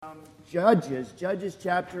Judges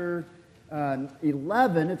chapter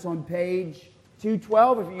 11. It's on page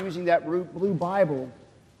 212 if you're using that blue Bible.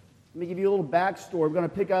 Let me give you a little backstory. We're going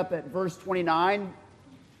to pick up at verse 29.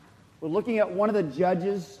 We're looking at one of the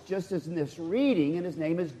judges just as in this reading, and his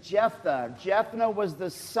name is Jephthah. Jephthah was the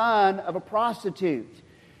son of a prostitute.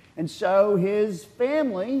 And so his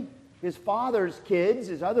family, his father's kids,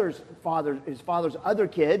 his father's other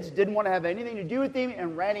kids, didn't want to have anything to do with him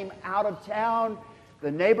and ran him out of town. The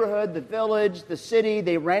neighborhood, the village, the city,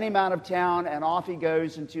 they ran him out of town, and off he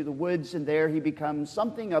goes into the woods, and there he becomes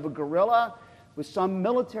something of a guerrilla with some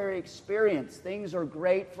military experience. Things are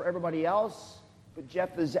great for everybody else, but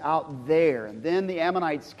Jephthah's out there. And then the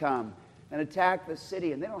Ammonites come and attack the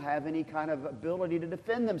city, and they don't have any kind of ability to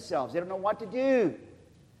defend themselves. They don't know what to do.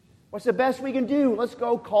 What's the best we can do? Let's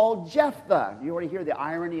go call Jephthah. You already hear the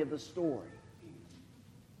irony of the story.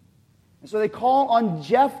 And so they call on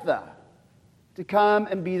Jephthah to come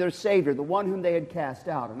and be their Savior, the one whom they had cast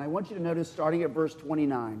out. And I want you to notice, starting at verse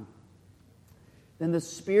 29, then the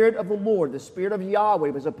Spirit of the Lord, the Spirit of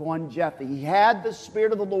Yahweh, was upon Jephthah. He had the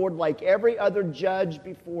Spirit of the Lord like every other judge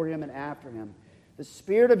before him and after him. The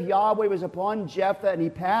Spirit of Yahweh was upon Jephthah, and he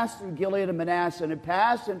passed through Gilead and Manasseh, and he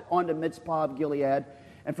passed on to Mizpah of Gilead.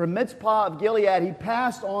 And from Mizpah of Gilead, he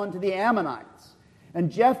passed on to the Ammonites. And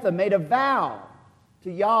Jephthah made a vow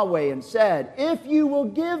to Yahweh and said, if you will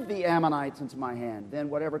give the Ammonites into my hand, then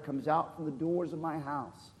whatever comes out from the doors of my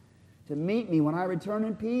house to meet me when I return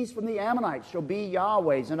in peace from the Ammonites shall be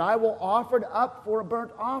Yahweh's, and I will offer it up for a burnt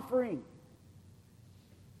offering.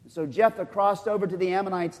 So Jephthah crossed over to the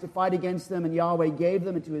Ammonites to fight against them, and Yahweh gave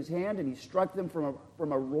them into his hand, and he struck them from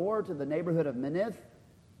Aroer to the neighborhood of Minnith,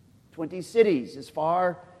 20 cities, as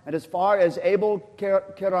far as Abel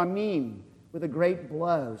Keramim, with a great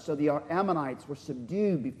blow. So the Ammonites were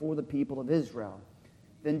subdued before the people of Israel.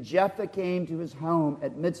 Then Jephthah came to his home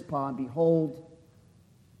at Mizpah, and behold,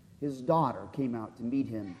 his daughter came out to meet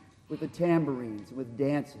him with the tambourines and with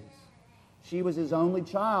dances. She was his only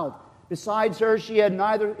child. Besides her, he had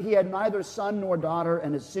neither son nor daughter,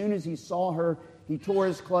 and as soon as he saw her, he tore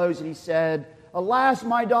his clothes, and he said, alas,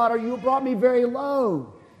 my daughter, you have brought me very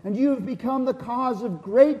low, and you have become the cause of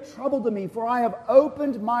great trouble to me, for I have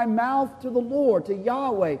opened my mouth to the Lord, to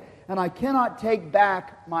Yahweh, and I cannot take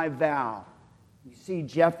back my vow. You see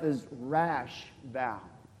Jephthah's rash vow.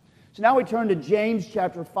 So now we turn to James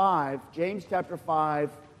chapter 5. James chapter 5,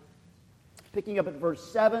 picking up at verse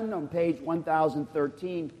 7 on page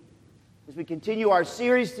 1013. As we continue our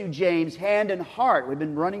series through James, Hand and Heart. We've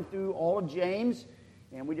been running through all of James,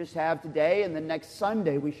 and we just have today, and the next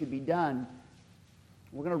Sunday we should be done.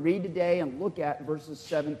 We're going to read today and look at verses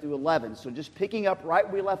 7 through 11. So just picking up right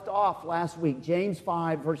where we left off last week, James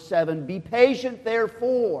 5, verse 7. Be patient,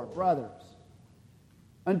 therefore, brothers,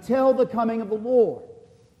 until the coming of the Lord.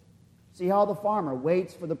 See how the farmer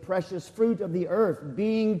waits for the precious fruit of the earth,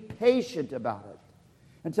 being patient about it,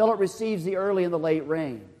 until it receives the early and the late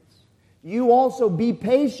rains. You also be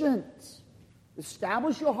patient.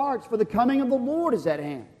 Establish your hearts, for the coming of the Lord is at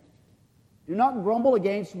hand. Do not grumble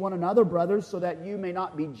against one another, brothers, so that you may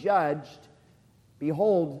not be judged.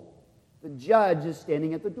 Behold, the judge is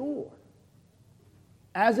standing at the door.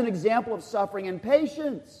 As an example of suffering and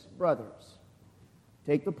patience, brothers,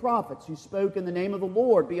 take the prophets who spoke in the name of the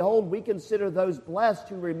Lord. Behold, we consider those blessed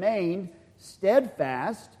who remained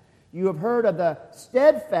steadfast. You have heard of the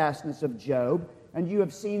steadfastness of Job, and you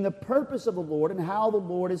have seen the purpose of the Lord and how the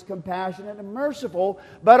Lord is compassionate and merciful.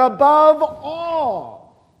 But above all,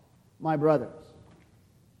 my brothers,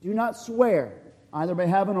 do not swear, either by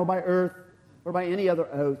heaven or by earth or by any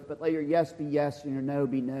other oath, but let your yes be yes and your no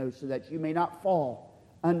be no, so that you may not fall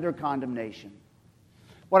under condemnation.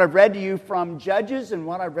 What I've read to you from Judges and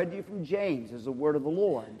what I've read to you from James is the word of the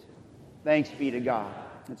Lord. Thanks be to God.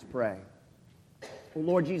 Let's pray. O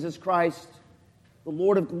Lord Jesus Christ, the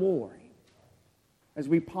Lord of glory, as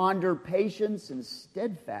we ponder patience and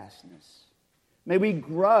steadfastness, may we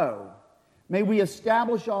grow. May we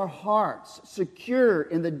establish our hearts secure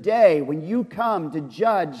in the day when you come to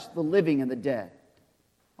judge the living and the dead.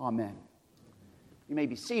 Amen. You may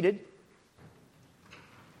be seated.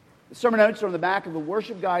 The sermon notes are on the back of the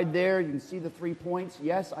worship guide there. You can see the 3 points.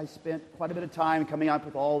 Yes, I spent quite a bit of time coming up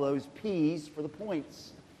with all those P's for the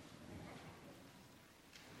points.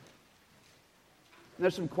 And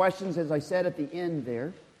there's some questions, as I said, at the end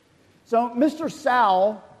there. So, Mr.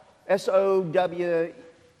 Sowell, S-O-W-E-L-L,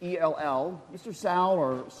 Mr. Sowell,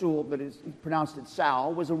 or Sewell, but he pronounced it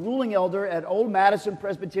Sowell, was a ruling elder at Old Madison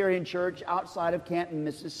Presbyterian Church outside of Canton,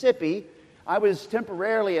 Mississippi. I was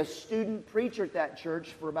temporarily a student preacher at that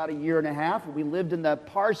church for about a year and a half. We lived in the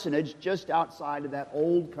parsonage just outside of that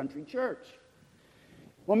old country church.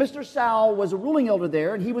 Well, Mr. Sal was a ruling elder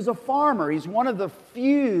there, and he was a farmer. He's one of a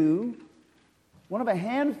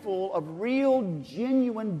handful of real,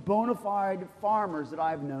 genuine, bona fide farmers that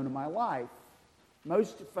I've known in my life.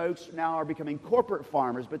 Most folks now are becoming corporate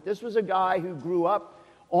farmers, but this was a guy who grew up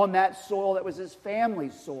on that soil that was his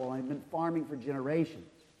family's soil and had been farming for generations.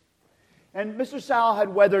 And Mr. Sal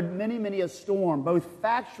had weathered many, many a storm, both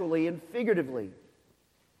factually and figuratively.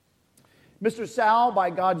 Mr. Sal, by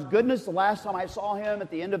God's goodness, the last time I saw him at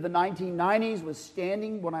the end of the 1990s, was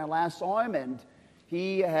standing when I last saw him, and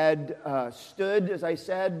he had stood, as I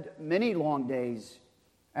said, many long days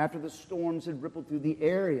after the storms had rippled through the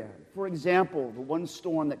area. For example, the one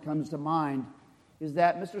storm that comes to mind is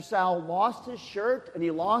that Mr. Sal lost his shirt and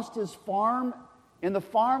he lost his farm in the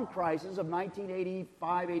farm crisis of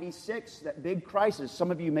 1985-86, that big crisis. Some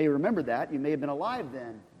of you may remember that. You may have been alive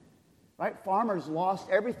then. Right? Farmers lost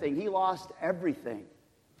everything. He lost everything.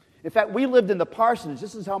 In fact, we lived in the parsonage.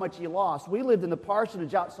 This is how much he lost. We lived in the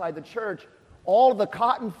parsonage outside the church. All of the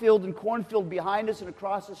cotton field and cornfield behind us and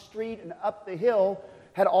across the street and up the hill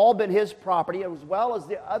had all been his property, as well as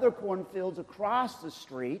the other cornfields across the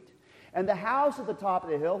street. And the house at the top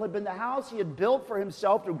of the hill had been the house he had built for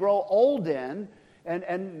himself to grow old in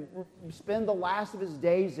and spend the last of his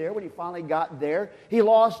days there when he finally got there. He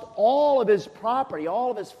lost all of his property,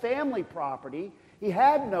 all of his family property. He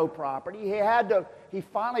had no property. He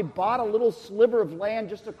finally bought a little sliver of land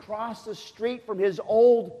just across the street from his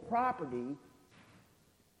old property.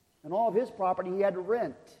 And all of his property he had to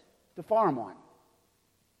rent to farm on.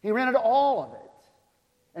 He rented all of it.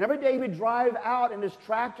 And every day he would drive out in his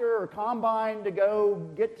tractor or combine to go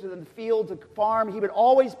get to the field to farm. He would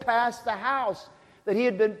always pass the house that he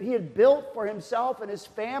had built for himself and his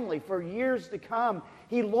family for years to come.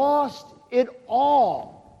 He lost it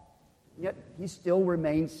all. Yet he still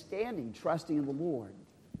remained standing, trusting in the Lord.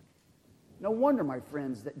 No wonder, my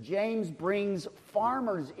friends, that James brings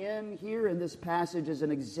farmers in here in this passage as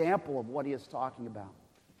an example of what he is talking about.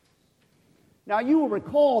 Now, you will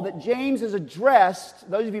recall that James has addressed,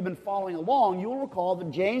 those of you who have been following along, you will recall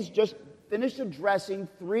that James just finished addressing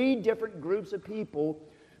 3 different groups of people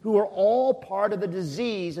who are all part of the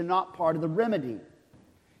disease and not part of the remedy.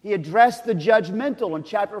 He addressed the judgmental in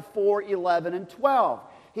chapter 4, 11, and 12.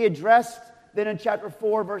 He addressed, then in chapter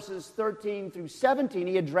 4, verses 13 through 17,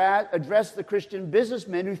 he addressed the Christian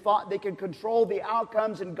businessmen who thought they could control the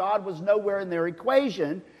outcomes and God was nowhere in their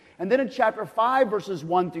equation. And then in chapter 5, verses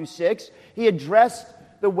 1 through 6, he addressed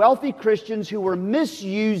the wealthy Christians who were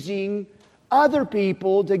misusing other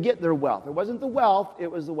people to get their wealth. It wasn't the wealth, it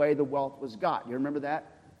was the way the wealth was got. You remember that?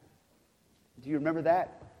 Do you remember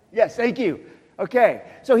that? Yes, thank you. Okay,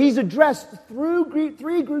 so he's addressed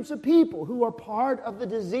 3 groups of people who are part of the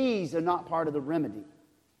disease and not part of the remedy.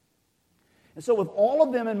 And so with all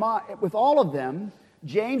of them,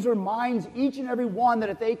 James reminds each and every one that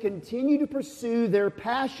if they continue to pursue their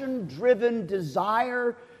passion-driven,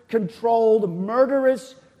 desire-controlled,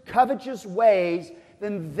 murderous, covetous ways,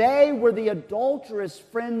 then they were the adulterous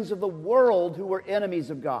friends of the world who were enemies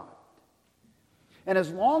of God. And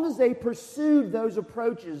as long as they pursued those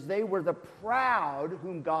approaches, they were the proud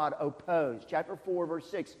whom God opposed. Chapter 4, verse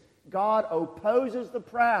 6, God opposes the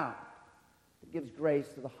proud, but gives grace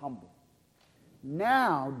to the humble.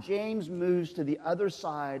 Now, James moves to the other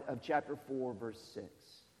side of chapter 4, verse 6.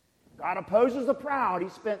 God opposes the proud. He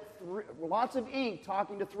spent lots of ink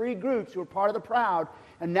talking to 3 groups who are part of the proud,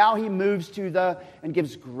 and now he moves to and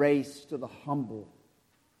gives grace to the humble.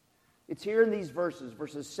 It's here in these verses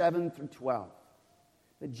 7 through 12,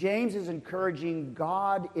 that James is encouraging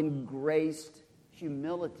God-engraced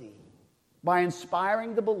humility by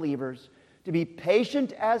inspiring the believers to be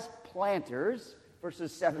patient as planters,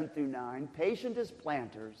 verses 7 through 9, patient as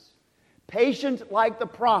planters, patient like the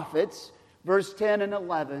prophets, verse 10 and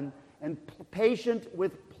 11, and patient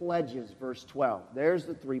with pledges, verse 12. There's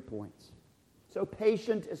the 3 points. So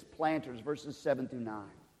patient as planters, verses 7 through 9.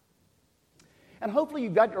 And hopefully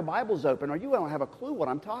you've got your Bibles open, or you don't have a clue what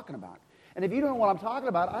I'm talking about. And if you don't know what I'm talking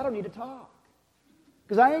about, I don't need to talk,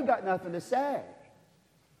 because I ain't got nothing to say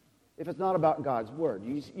if it's not about God's Word.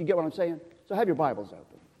 You get what I'm saying? So have your Bibles open.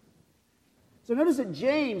 So notice that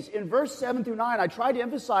James, in verse 7 through 9, I tried to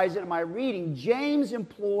emphasize it in my reading. James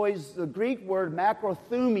employs the Greek word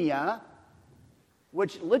makrothumia,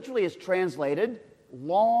 which literally is translated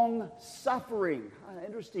long-suffering. An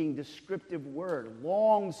interesting descriptive word,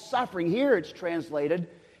 long-suffering. Here it's translated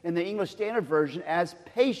in the English Standard Version as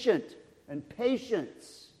patient and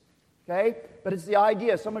patience. Okay? But it's the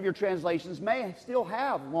idea. Some of your translations may still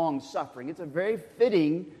have long-suffering. It's a very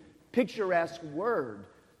fitting, picturesque word.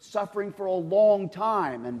 Suffering for a long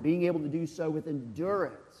time and being able to do so with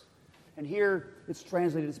endurance. And here it's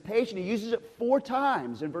translated as patient. He uses it 4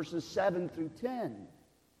 times in verses 7 through 10.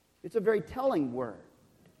 It's a very telling word.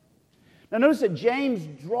 Now notice that James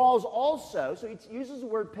draws also, so he uses the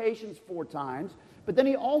word patience 4 times, but then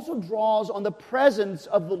he also draws on the presence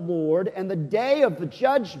of the Lord and the day of the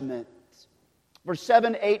judgment. Verse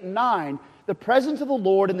 7, 8, and 9, the presence of the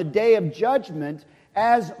Lord and the day of judgment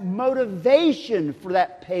as motivation for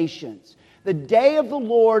that patience. The day of the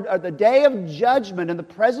Lord, or the day of judgment and the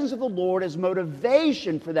presence of the Lord as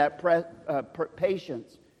motivation for that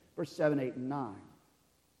patience. Verse 7, 8, and 9.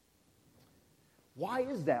 Why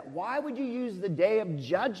is that? Why would you use the day of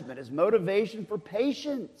judgment as motivation for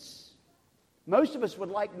patience? Most of us would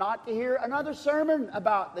like not to hear another sermon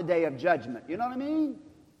about the day of judgment. You know what I mean?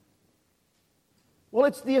 Well,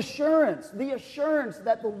 it's the assurance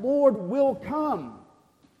that the Lord will come.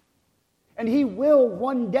 And He will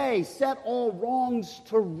one day set all wrongs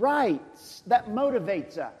to rights. That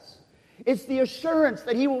motivates us. It's the assurance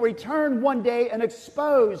that He will return one day and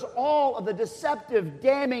expose all of the deceptive,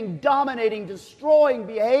 damning, dominating, destroying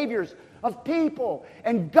behaviors of people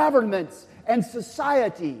and governments and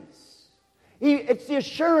societies. It's the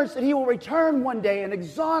assurance that He will return one day and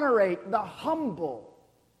exonerate the humble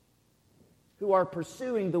who are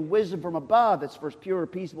pursuing the wisdom from above that's first pure,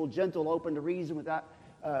 peaceable, gentle, open to reason, without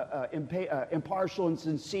impartial and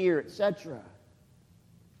sincere, etc.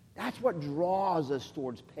 That's what draws us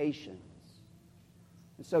towards patience.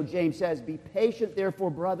 And so James says, be patient,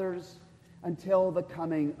 therefore, brothers, until the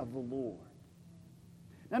coming of the Lord.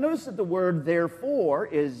 Now notice that the word therefore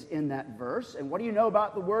is in that verse. And what do you know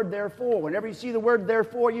about the word therefore? Whenever you see the word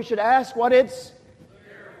therefore, you should ask what it's?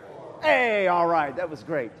 Therefore. Hey, all right, that was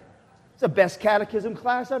great. It's the best catechism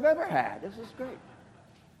class I've ever had. This is great.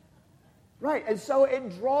 Right, and so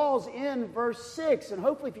it draws in verse 6. And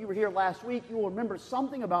hopefully if you were here last week, you will remember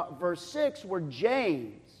something about verse 6 where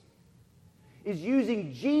James is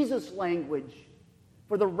using Jesus' language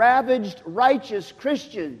for the ravaged, righteous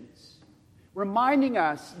Christians, reminding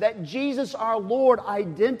us that Jesus our Lord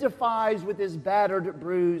identifies with His battered,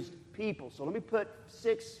 bruised people. So let me put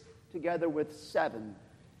 6 together with 7.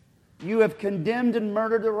 You have condemned and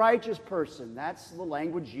murdered the righteous person. That's the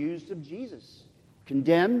language used of Jesus.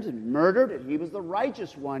 Condemned and murdered, and He was the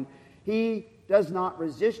righteous one. He does not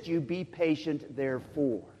resist you. Be patient,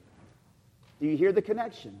 therefore. Do you hear the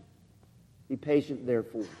connection? Be patient,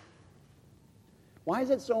 therefore. Why is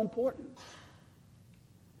that so important?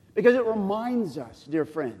 Because it reminds us, dear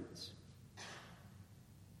friends,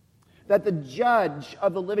 that the judge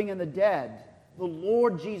of the living and the dead, the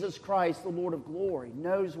Lord Jesus Christ, the Lord of glory,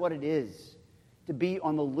 knows what it is to be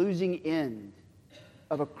on the losing end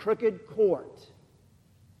of a crooked court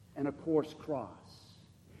and a coarse cross.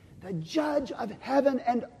 The judge of heaven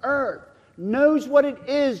and earth knows what it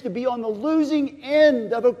is to be on the losing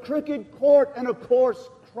end of a crooked court and a coarse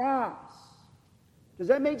cross. Does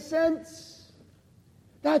that make sense?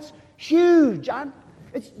 That's huge.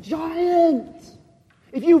 It's giant.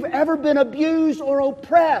 If you've ever been abused or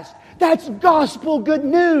oppressed, that's gospel good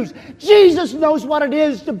news. Jesus knows what it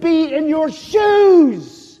is to be in your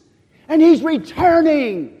shoes. And He's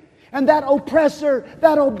returning. And that oppressor,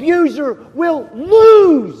 that abuser will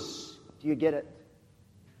lose. Do you get it?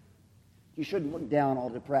 You shouldn't look down all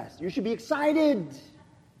depressed. You should be excited.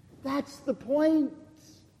 That's the point.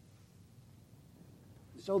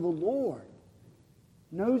 So the Lord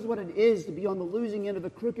knows what it is to be on the losing end of the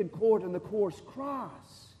crooked court and the coarse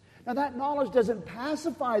cross. Now that knowledge doesn't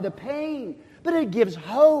pacify the pain, but it gives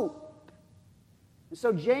hope. And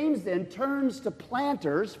so James then turns to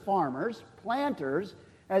planters, farmers, planters,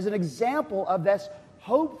 as an example of this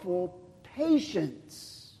hopeful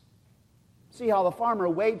patience. See how the farmer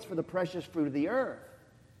waits for the precious fruit of the earth,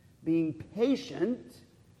 being patient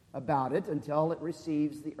about it until it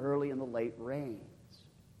receives the early and the late rains.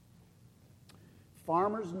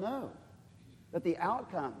 Farmers know that the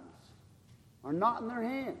outcomes are not in their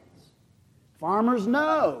hands. Farmers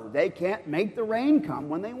know they can't make the rain come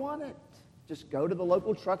when they want it. Just go to the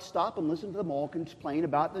local truck stop and listen to them all complain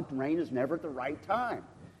about the rain is never at the right time.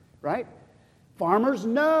 Right? Farmers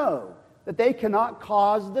know that they cannot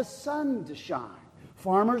cause the sun to shine.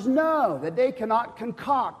 Farmers know that they cannot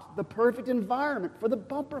concoct the perfect environment for the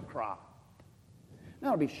bumper crop.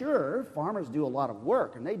 Now, to be sure, farmers do a lot of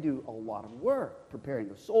work, and they do a lot of work, preparing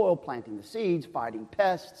the soil, planting the seeds, fighting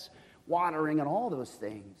pests, watering, and all those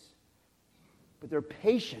things. But they're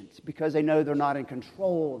patient because they know they're not in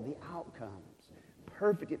control of the outcomes.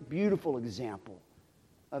 Perfect, beautiful example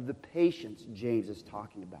of the patience James is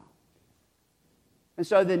talking about. And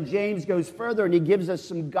so then James goes further and he gives us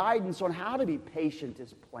some guidance on how to be patient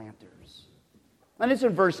as planters. And it's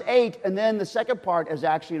in verse 8, and then the second part is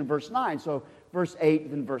actually in verse 9. So verse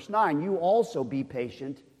 8, then verse 9. You also be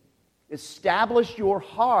patient. Establish your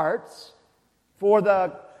hearts, for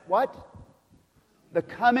the, what? The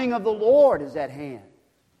coming of the Lord is at hand.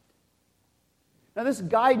 Now this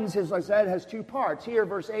guidance, as I said, has two parts. Here,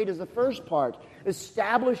 verse 8 is the first part.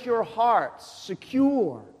 Establish your hearts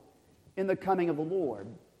secure in the coming of the Lord.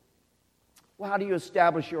 Well, how do you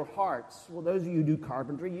establish your hearts? Well, those of you who do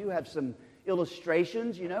carpentry, you have some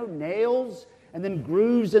illustrations, nails, and then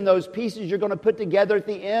grooves in those pieces you're going to put together at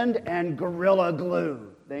the end, and Gorilla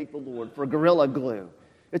Glue. Thank the Lord for Gorilla Glue.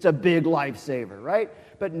 It's a big lifesaver, right?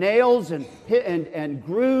 But nails and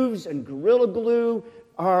grooves and Gorilla Glue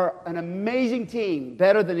are an amazing team,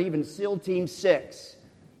 better than even SEAL Team 6,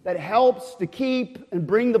 that helps to keep and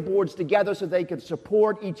bring the boards together so they can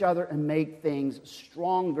support each other and make things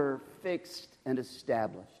stronger, fixed, and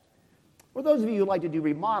established. For those of you who like to do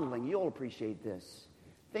remodeling, you'll appreciate this.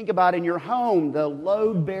 Think about in your home, the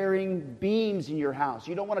load-bearing beams in your house.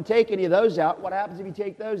 You don't want to take any of those out. What happens if you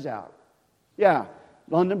take those out? Yeah,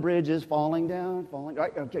 London Bridge is falling down,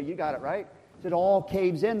 right? Okay, you got it, right? It all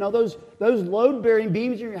caves in. No, those load-bearing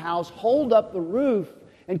beams in your house hold up the roof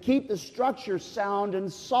and keep the structure sound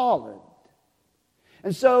and solid.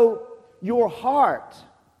 And so your heart,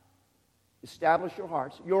 establish your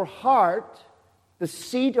hearts. Your heart, the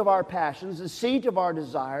seat of our passions, the seat of our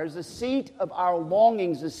desires, the seat of our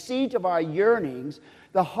longings, the seat of our yearnings,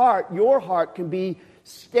 the heart, your heart can be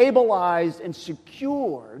stabilized and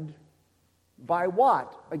secured by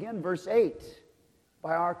what? Again, verse 8.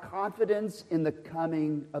 By our confidence in the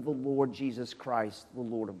coming of the Lord Jesus Christ, the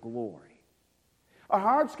Lord of glory. Our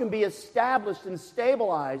hearts can be established and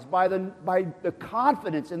stabilized by the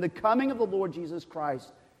confidence in the coming of the Lord Jesus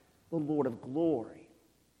Christ, the Lord of glory.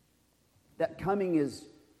 That coming is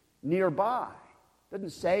nearby. It doesn't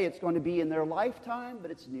say it's going to be in their lifetime, but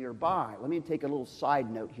it's nearby. Let me take a little side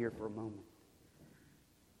note here for a moment.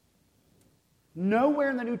 Nowhere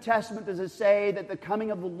in the New Testament does it say that the coming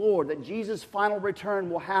of the Lord, that Jesus' final return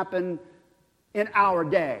will happen in our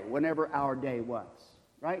day, whenever our day was,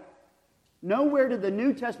 right? Nowhere did the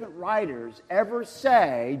New Testament writers ever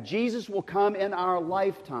say Jesus will come in our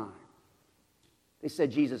lifetime. They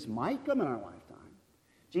said Jesus might come in our lifetime.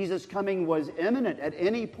 Jesus' coming was imminent at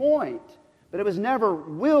any point, but it was never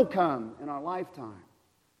will come in our lifetime.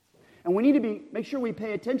 And we need to make sure we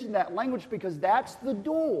pay attention to that language, because that's the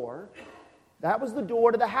door. That was the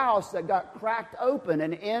door to the house that got cracked open,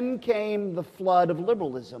 and in came the flood of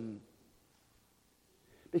liberalism.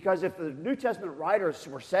 Because if the New Testament writers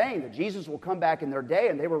were saying that Jesus will come back in their day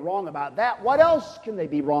and they were wrong about that, what else can they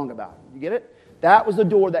be wrong about? You get it? That was the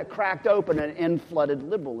door that cracked open and in flooded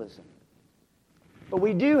liberalism. But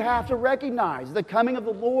we do have to recognize the coming of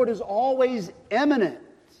the Lord is always imminent.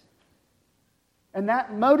 And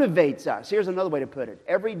that motivates us. Here's another way to put it.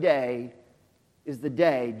 Every day is the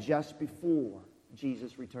day just before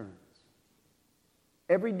Jesus returns.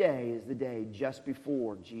 Every day is the day just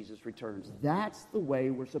before Jesus returns. That's the way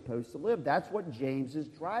we're supposed to live. That's what James is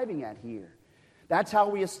driving at here. That's how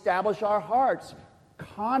we establish our hearts,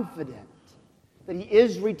 confident that He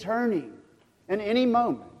is returning in any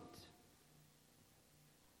moment.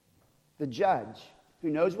 The judge, who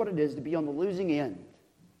knows what it is to be on the losing end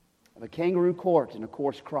of a kangaroo court and a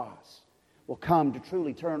coarse cross, will come to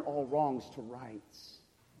truly turn all wrongs to rights.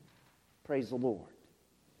 Praise the Lord.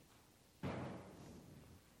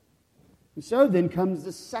 And so then comes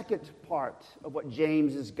the second part of what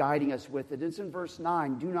James is guiding us with. It is in verse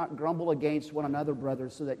 9. Do not grumble against one another,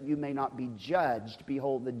 brothers, so that you may not be judged.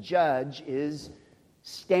 Behold, the judge is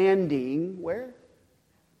standing, where?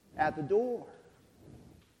 At the door.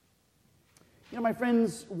 You know, my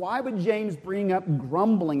friends, why would James bring up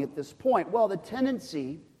grumbling at this point? Well, the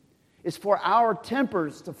tendency is for our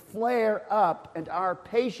tempers to flare up and our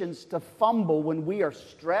patience to fumble when we are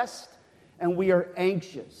stressed and we are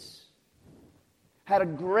anxious. Had a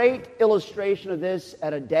great illustration of this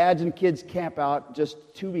at a dads and kids camp out just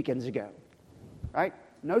 2 weekends ago. Right?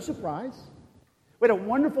 No surprise. We had a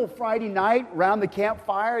wonderful Friday night around the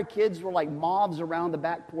campfire. Kids were like moths around the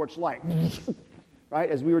back porch light. Right?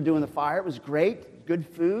 As we were doing the fire, it was great. Good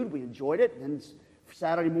food. We enjoyed it. And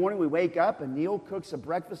Saturday morning, we wake up and Neil cooks a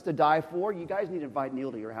breakfast to die for. You guys need to invite Neil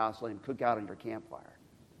to your house, let him cook out on your campfire.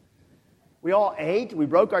 We all ate. We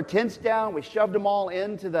broke our tents down. We shoved them all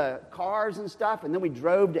into the cars and stuff. And then we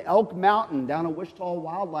drove to Elk Mountain down at Wichita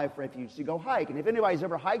Wildlife Refuge to go hike. And if anybody's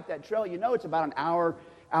ever hiked that trail, you know it's about an hour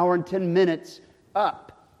and 10 minutes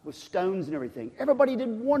up with stones and everything. Everybody did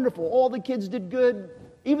wonderful. All the kids did good.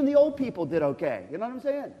 Even the old people did okay. You know what I'm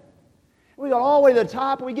saying? We got all the way to the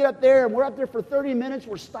top, and we get up there, and we're up there for 30 minutes.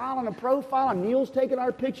 We're styling a profile, and Neil's taking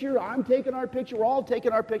our picture. I'm taking our picture. We're all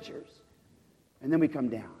taking our pictures. And then we come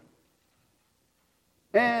down.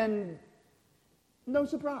 And no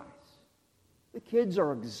surprise. The kids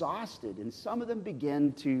are exhausted, and some of them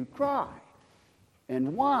begin to cry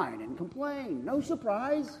and whine and complain. No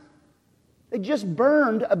surprise. They just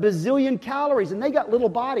burned a bazillion calories, and they got little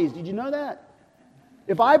bodies. Did you know that?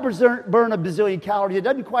 If I burn a bazillion calories, it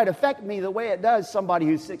doesn't quite affect me the way it does somebody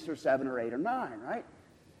who's 6 or 7 or 8 or 9, right?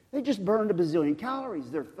 They just burned a bazillion calories.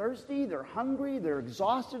 They're thirsty, they're hungry, they're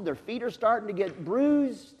exhausted, their feet are starting to get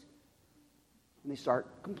bruised, and they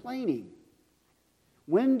start complaining.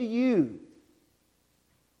 When do you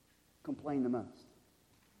complain the most?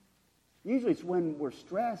 Usually it's when we're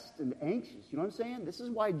stressed and anxious. You know what I'm saying? This is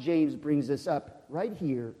why James brings this up right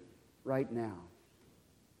here, right now.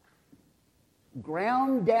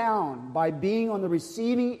 Ground down by being on the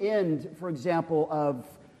receiving end, for example, of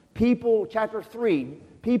people, chapter 3,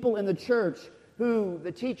 people in the church who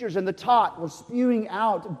the teachers and the taught were spewing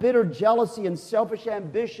out bitter jealousy and selfish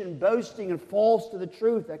ambition, boasting and false to the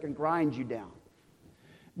truth that can grind you down.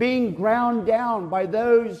 Being ground down by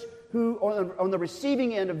those who, on the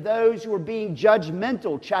receiving end of those who are being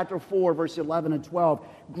judgmental, chapter 4, verse 11 and 12,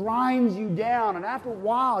 grinds you down, and after a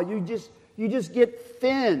while you just get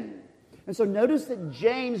thin. And so notice that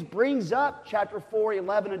James brings up chapter 4,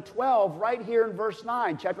 11, and 12 right here in verse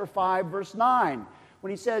 9, chapter 5, verse 9.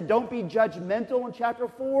 When he said, don't be judgmental in chapter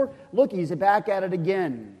 4, look, he's back at it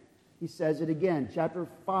again. He says it again, chapter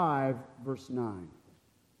 5, verse 9.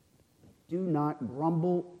 Do not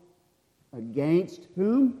grumble against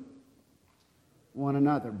whom? One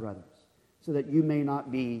another, brothers, so that you may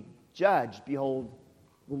not be judged. Behold,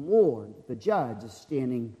 the Lord, the judge, is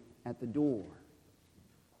standing at the door.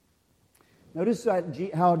 Notice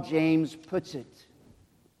how James puts it.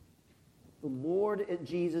 The Lord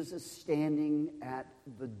Jesus is standing at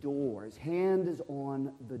the door. His hand is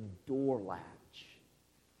on the door latch.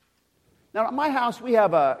 Now, at my house, we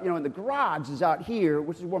have in the garage is out here,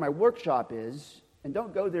 which is where my workshop is. And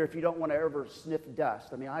don't go there if you don't want to ever sniff dust.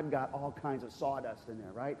 I mean, I've got all kinds of sawdust in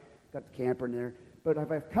there, right? Got the camper in there. But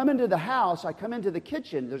if I come into the house, I come into the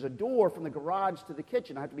kitchen. There's a door from the garage to the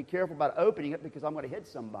kitchen. I have to be careful about opening it because I'm going to hit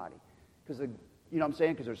somebody. Because, you know what I'm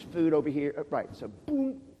saying? Because there's food over here. Right, so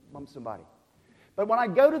boom, bump somebody. But when I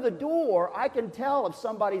go to the door, I can tell if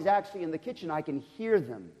somebody's actually in the kitchen. I can hear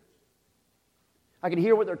them. I can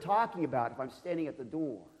hear what they're talking about if I'm standing at the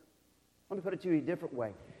door. Let me put it to you a different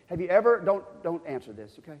way. Have you ever, don't answer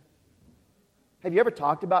this, okay? Have you ever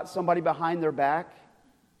talked about somebody behind their back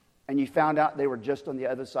and you found out they were just on the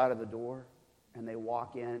other side of the door and they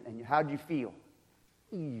walk in and how do you feel?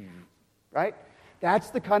 Right?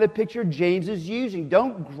 That's the kind of picture James is using.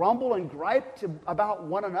 Don't grumble and gripe about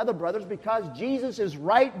one another, brothers, because Jesus is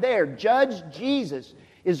right there. Judge Jesus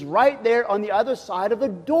is right there on the other side of the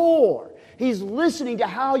door. He's listening to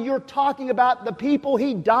how you're talking about the people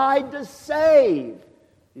He died to save.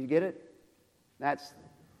 You get it? That's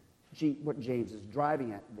what James is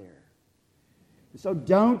driving at there. So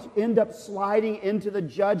don't end up sliding into the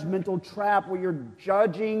judgmental trap where you're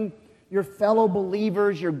judging your fellow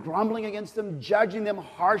believers, you're grumbling against them, judging them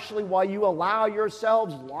harshly while you allow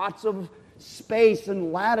yourselves lots of space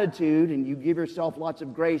and latitude, and you give yourself lots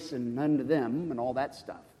of grace and none to them and all that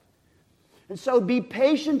stuff. And so be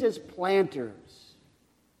patient as planters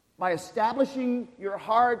by establishing your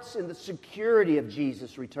hearts in the security of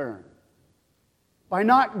Jesus' return, by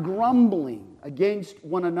not grumbling against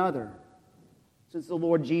one another, since the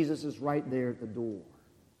Lord Jesus is right there at the door,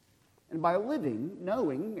 and by living,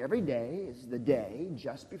 knowing every day is the day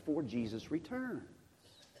just before Jesus returns.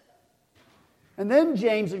 And then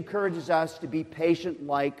James encourages us to be patient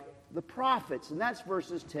like the prophets, and that's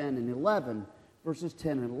verses 10 and 11. Verses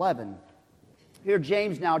 10 and 11. Here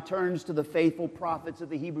James now turns to the faithful prophets of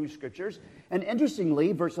the Hebrew Scriptures, and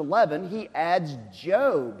interestingly, verse 11, he adds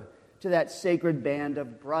Job to that sacred band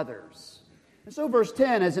of brothers. And so verse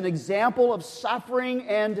 10, as an example of suffering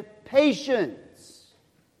and patience,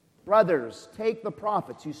 brothers, take the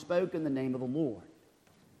prophets who spoke in the name of the Lord.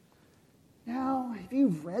 Now, if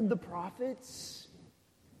you've read the prophets,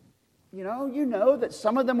 you know that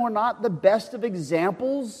some of them were not the best of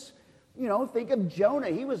examples. Think of Jonah.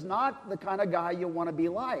 He was not the kind of guy you want to be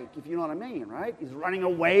like, if you know what I mean, right? He's running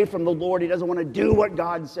away from the Lord. He doesn't want to do what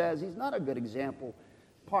God says. He's not a good example,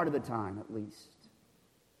 part of the time at least.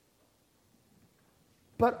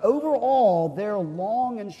 But overall, their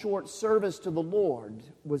long and short service to the Lord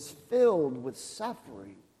was filled with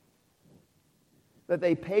suffering that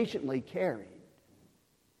they patiently carried.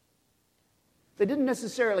 They didn't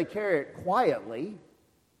necessarily carry it quietly.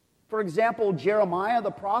 For example, Jeremiah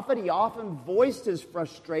the prophet, he often voiced his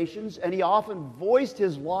frustrations and he often voiced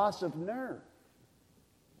his loss of nerve.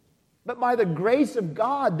 But by the grace of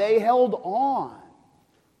God, they held on.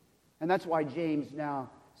 And that's why James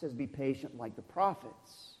now says, be patient like the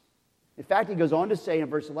prophets. In fact, he goes on to say in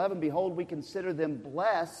verse 11, behold, we consider them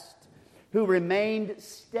blessed who remained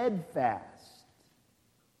steadfast.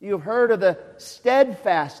 You have heard of the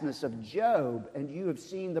steadfastness of Job, and you have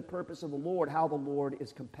seen the purpose of the Lord, how the Lord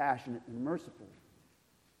is compassionate and merciful.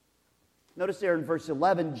 Notice there in verse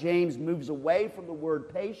 11, James moves away from the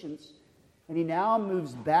word patience, and he now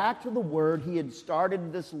moves back to the word he had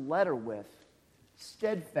started this letter with,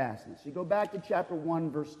 steadfastness. You go back to chapter 1,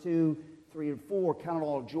 verse 2, 3, and 4. Count it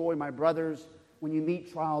all joy, my brothers, when you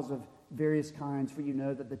meet trials of various kinds, for you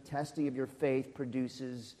know that the testing of your faith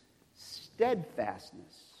produces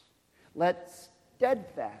steadfastness. Let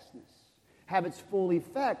steadfastness have its full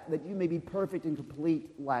effect, that you may be perfect and complete,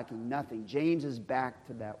 lacking nothing. James is back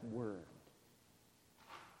to that word.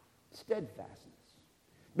 Steadfastness.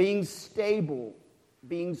 Being stable,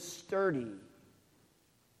 being sturdy.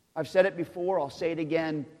 I've said it before, I'll say it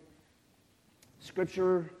again.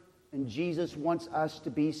 Scripture and Jesus wants us to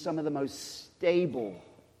be some of the most stable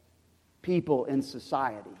people in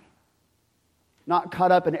society. Not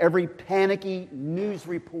caught up in every panicky news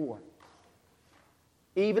report.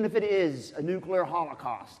 Even if it is a nuclear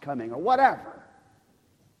holocaust coming or whatever.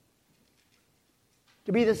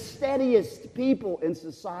 To be the steadiest people in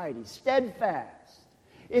society, steadfast.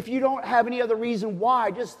 If you don't have any other reason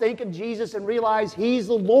why, just think of Jesus and realize He's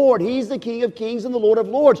the Lord. He's the King of Kings and the Lord of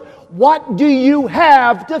Lords. What do you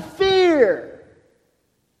have to fear?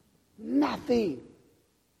 Nothing.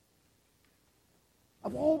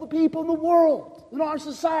 Of all the people in the world, in our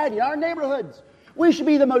society, in our neighborhoods, we should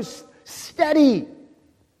be the most steady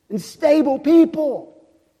and stable people.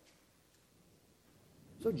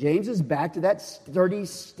 So James is back to that sturdy,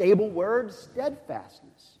 stable word,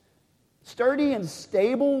 steadfastness. Sturdy and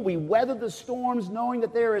stable, we weather the storms knowing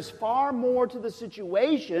that there is far more to the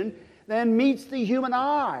situation than meets the human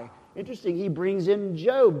eye. Interesting, he brings in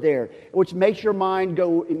Job there, which makes your mind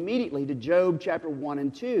go immediately to Job chapter 1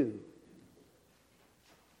 and 2.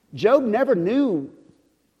 Job never knew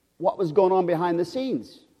what was going on behind the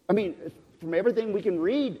scenes. I mean, from everything we can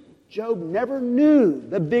read, Job never knew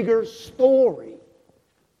the bigger story.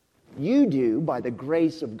 You do by the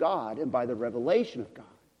grace of God and by the revelation of God.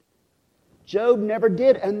 Job never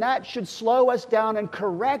did, and that should slow us down and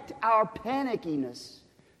correct our panickiness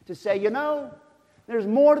to say, you know, there's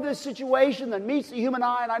more to this situation than meets the human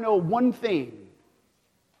eye, and I know one thing.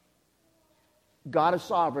 God is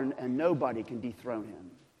sovereign, and nobody can dethrone Him.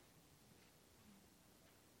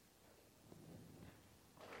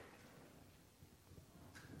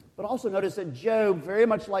 But also notice that Job, very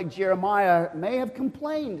much like Jeremiah, may have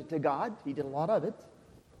complained to God. He did a lot of it.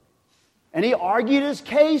 And he argued his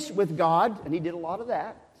case with God, and he did a lot of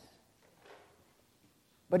that.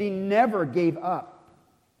 But he never gave up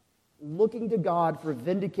looking to God for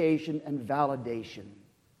vindication and validation.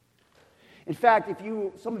 In fact,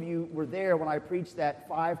 some of you were there when I preached that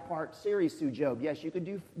 5-part series through Job. Yes, you could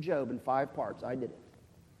do Job in 5 parts. I did it.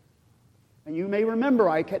 And you may remember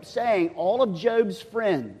I kept saying all of Job's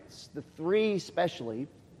friends, the 3 especially,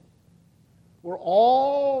 were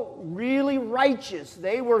all really righteous.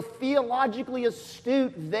 They were theologically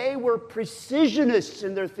astute. They were precisionists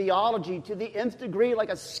in their theology to the nth degree, like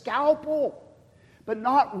a scalpel. But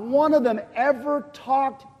not one of them ever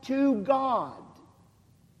talked to God.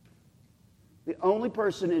 The only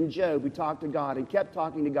person in Job who talked to God and kept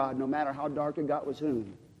talking to God no matter how dark it got was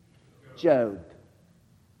whom? Job.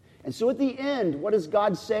 And so at the end, what does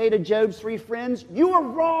God say to Job's 3 friends? You are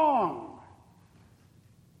wrong.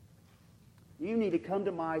 You need to come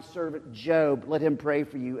to my servant Job. Let him pray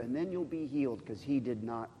for you, and then you'll be healed because he did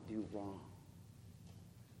not do wrong.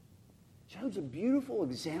 Job's a beautiful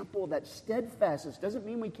example of that steadfastness. Doesn't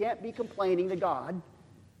mean we can't be complaining to God.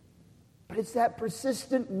 But it's that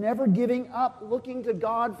persistent, never giving up, looking to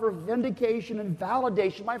God for vindication and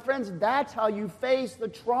validation. My friends, that's how you face the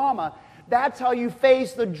trauma. That's how you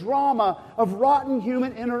face the drama of rotten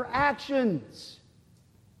human interactions.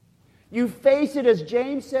 You face it, as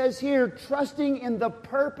James says here, trusting in the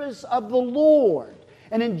purpose of the Lord.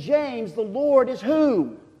 And in James, the Lord is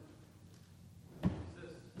whom?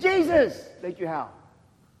 Jesus. Thank you, Hal.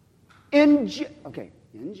 In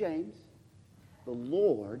James, the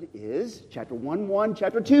Lord is, chapter 1:1,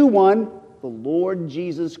 chapter 2:1, the Lord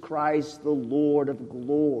Jesus Christ, the Lord of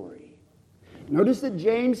glory. Notice that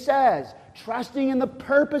James says, trusting in the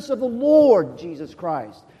purpose of the Lord Jesus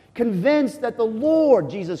Christ, convinced that the Lord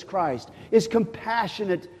Jesus Christ is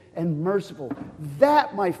compassionate and merciful.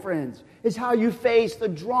 That, my friends, is how you face the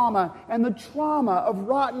drama and the trauma of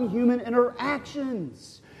rotten human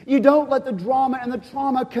interactions. You don't let the drama and the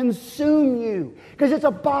trauma consume you, because it's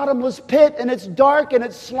a bottomless pit, and it's dark, and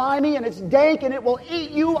it's slimy, and it's dank, and it will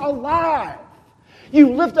eat you alive.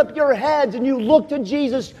 You lift up your heads and you look to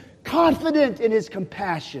Jesus, confident in His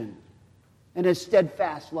compassion and His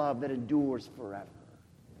steadfast love that endures forever.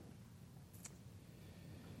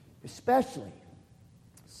 Especially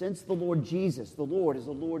since the Lord Jesus, the Lord is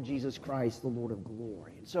the Lord Jesus Christ, the Lord of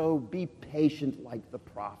glory. And so be patient like the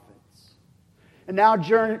prophets. And now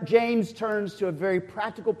James turns to a very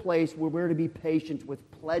practical place where we're to be patient with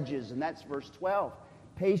pledges, and that's verse 12.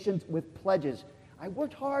 Patient with pledges. I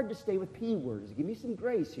worked hard to stay with P words. Give me some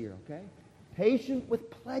grace here, okay? Patient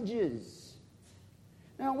with pledges.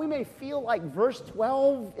 Now, we may feel like verse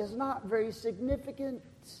 12 is not very significant.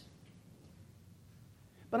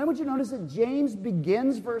 But I want you to notice that James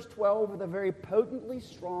begins verse 12 with a very potently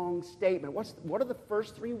strong statement. What are the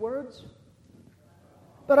first three words?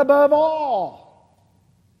 But above all.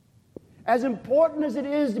 As important as it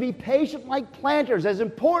is to be patient like planters, as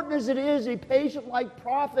important as it is to be patient like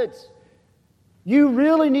prophets, you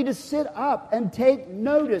really need to sit up and take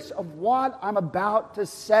notice of what I'm about to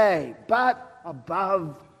say. But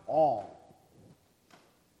above all.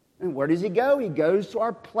 And where does he go? He goes to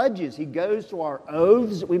our pledges. He goes to our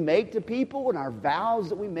oaths that we make to people and our vows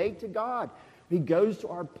that we make to God. He goes to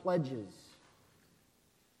our pledges.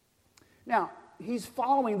 Now, he's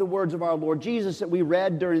following the words of our Lord Jesus that we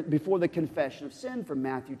read before the confession of sin from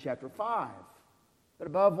Matthew chapter 5. But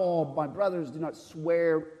above all, my brothers, do not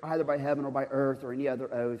swear either by heaven or by earth or any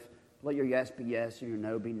other oath. Let your yes be yes and your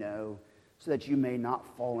no be no, so that you may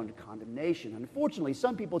not fall into condemnation. Unfortunately,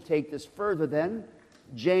 some people take this further than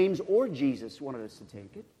James or Jesus wanted us to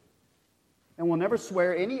take it. And will never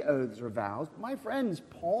swear any oaths or vows. But my friends,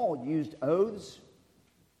 Paul used oaths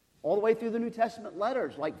all the way through the New Testament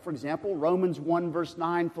letters. Like, for example, Romans 1 verse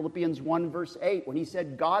 9, Philippians 1 verse 8. When he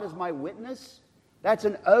said, God is my witness, that's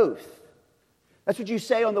an oath. That's what you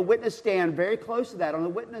say on the witness stand, very close to that, on the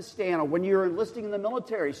witness stand, or when you're enlisting in the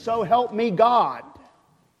military. So help me God.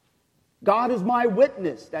 God is my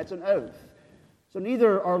witness. That's an oath. So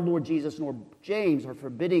neither our Lord Jesus nor James are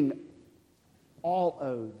forbidding all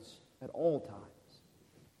oaths at all times.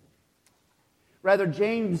 Rather,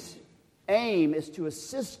 James' aim is to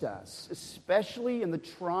assist us, especially in the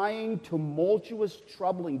trying, tumultuous,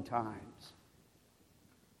 troubling times,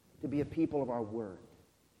 to be a people of our word.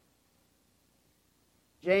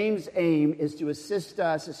 James' aim is to assist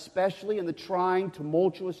us, especially in the trying,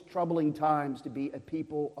 tumultuous, troubling times, to be a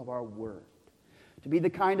people of our word. To be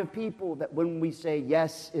the kind of people that when we say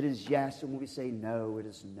yes, it is yes, and when we say no, it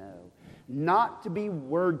is no. Not to be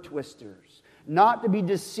word twisters. Not to be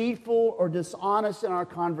deceitful or dishonest in our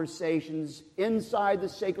conversations inside the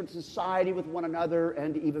sacred society with one another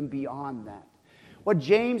and even beyond that. What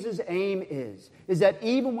James's aim is that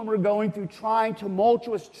even when we're going through trying,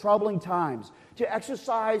 tumultuous, troubling times, to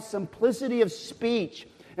exercise simplicity of speech.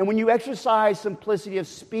 And when you exercise simplicity of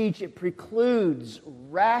speech, it precludes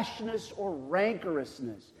rashness or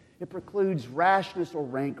rancorousness. It precludes rashness or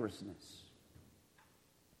rancorousness.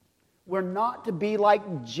 We're not to be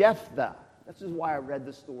like Jephthah. This is why I read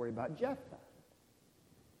the story about Jephthah.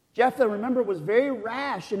 Jephthah, remember, was very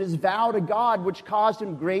rash in his vow to God, which caused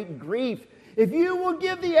him great grief. If you will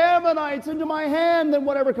give the Ammonites into my hand, then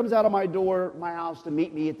whatever comes out of my door, my house, to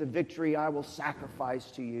meet me at the victory, I will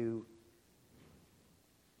sacrifice to you.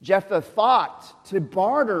 Jephthah thought to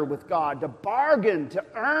barter with God, to bargain, to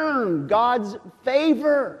earn God's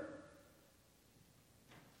favor.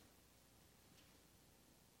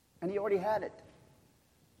 And he already had it.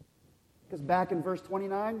 Because back in verse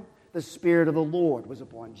 29, the Spirit of the Lord was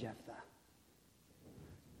upon Jephthah.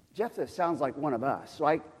 Jephthah sounds like one of us,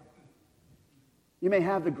 right? You may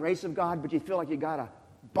have the grace of God, but you feel like you got to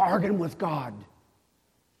bargain with God.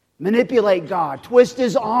 Manipulate God. Twist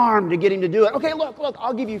his arm to get him to do it. Okay, look,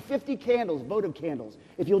 I'll give you 50 candles, votive candles,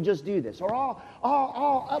 if you'll just do this. Or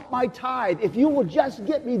I'll up my tithe if you will just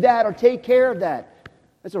get me that or take care of that.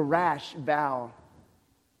 That's a rash vow.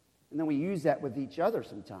 And then we use that with each other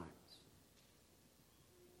sometimes.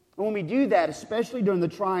 And when we do that, especially during the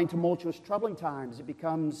trying, tumultuous, troubling times, it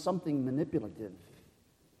becomes something manipulative.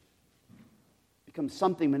 Becomes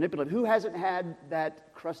something manipulative. Who hasn't had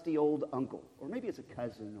that crusty old uncle? Or maybe it's a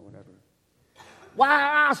cousin or whatever.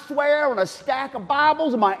 Why, I swear on a stack of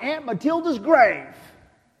Bibles in my Aunt Matilda's grave.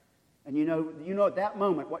 And you know at that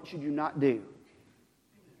moment, what should you not do?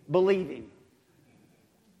 Believe him.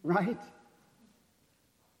 Right?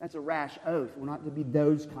 That's a rash oath. We're not to be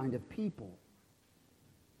those kind of people.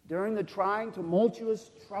 During the trying,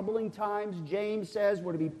 tumultuous, troubling times, James says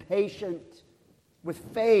we're to be patient with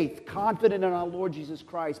faith, confident in our Lord Jesus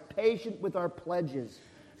Christ, patient with our pledges,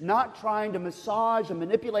 not trying to massage and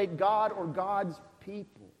manipulate God or God's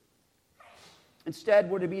people. Instead,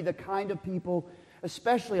 we're to be the kind of people,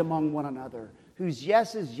 especially among one another, whose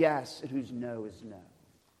yes is yes and whose no is no.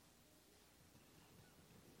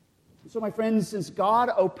 So, my friends, since God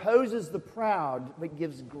opposes the proud but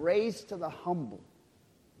gives grace to the humble,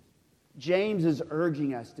 James is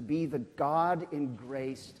urging us to be the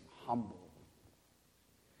God-in-graced humble,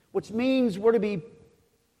 which means we're to be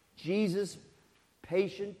Jesus'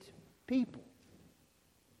 patient people.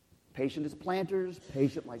 Patient as planters,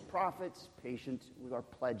 patient like prophets, patient with our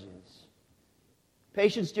pledges.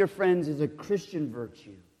 Patience, dear friends, is a Christian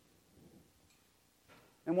virtue,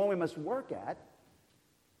 and one we must work at.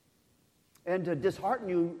 And to dishearten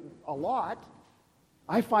you a lot,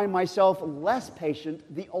 I find myself less patient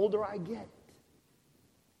the older I get.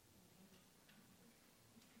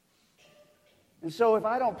 And so if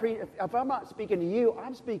I'm not speaking to you,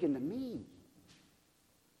 I'm speaking to me.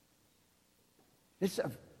 It's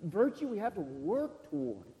a virtue we have to work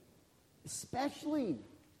toward, especially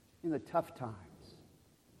in the tough times.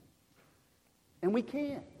 And we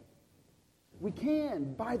can. We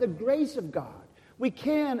can, by the grace of God. We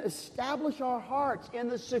can establish our hearts in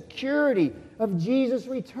the security of Jesus'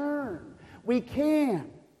 return. We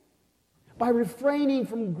can, by refraining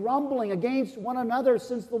from grumbling against one another,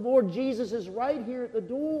 since the Lord Jesus is right here at the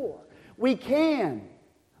door. We can,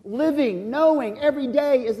 living, knowing every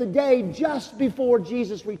day is the day just before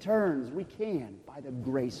Jesus returns. We can, by the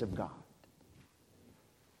grace of God.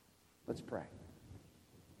 Let's pray.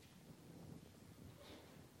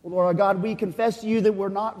 Well, Lord our God, we confess to you that we're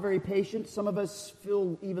not very patient. Some of us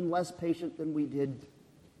feel even less patient than we did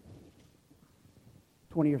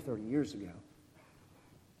 20 or 30 years ago.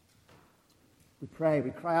 We pray, we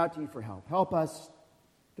cry out to you for help. Help us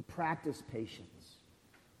to practice patience.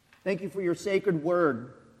 Thank you for your sacred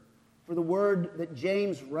word, for the word that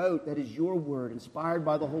James wrote, that is your word, inspired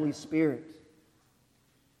by the Holy Spirit.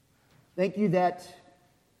 Thank you that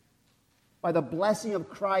by the blessing of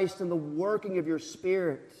Christ and the working of your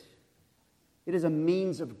Spirit, it is a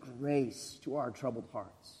means of grace to our troubled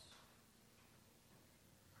hearts.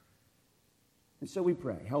 And so we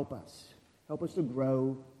pray, help us. Help us to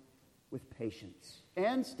grow with patience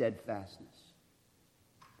and steadfastness,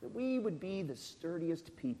 that we would be the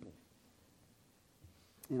sturdiest people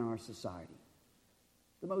in our society,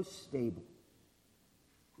 the most stable.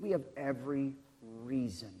 We have every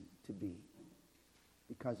reason to be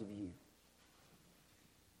because of you.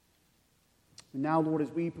 And now, Lord, as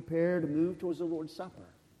we prepare to move towards the Lord's Supper,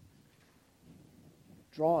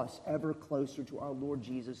 draw us ever closer to our Lord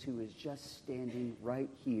Jesus, who is just standing right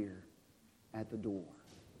here at the door.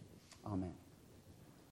 Amen.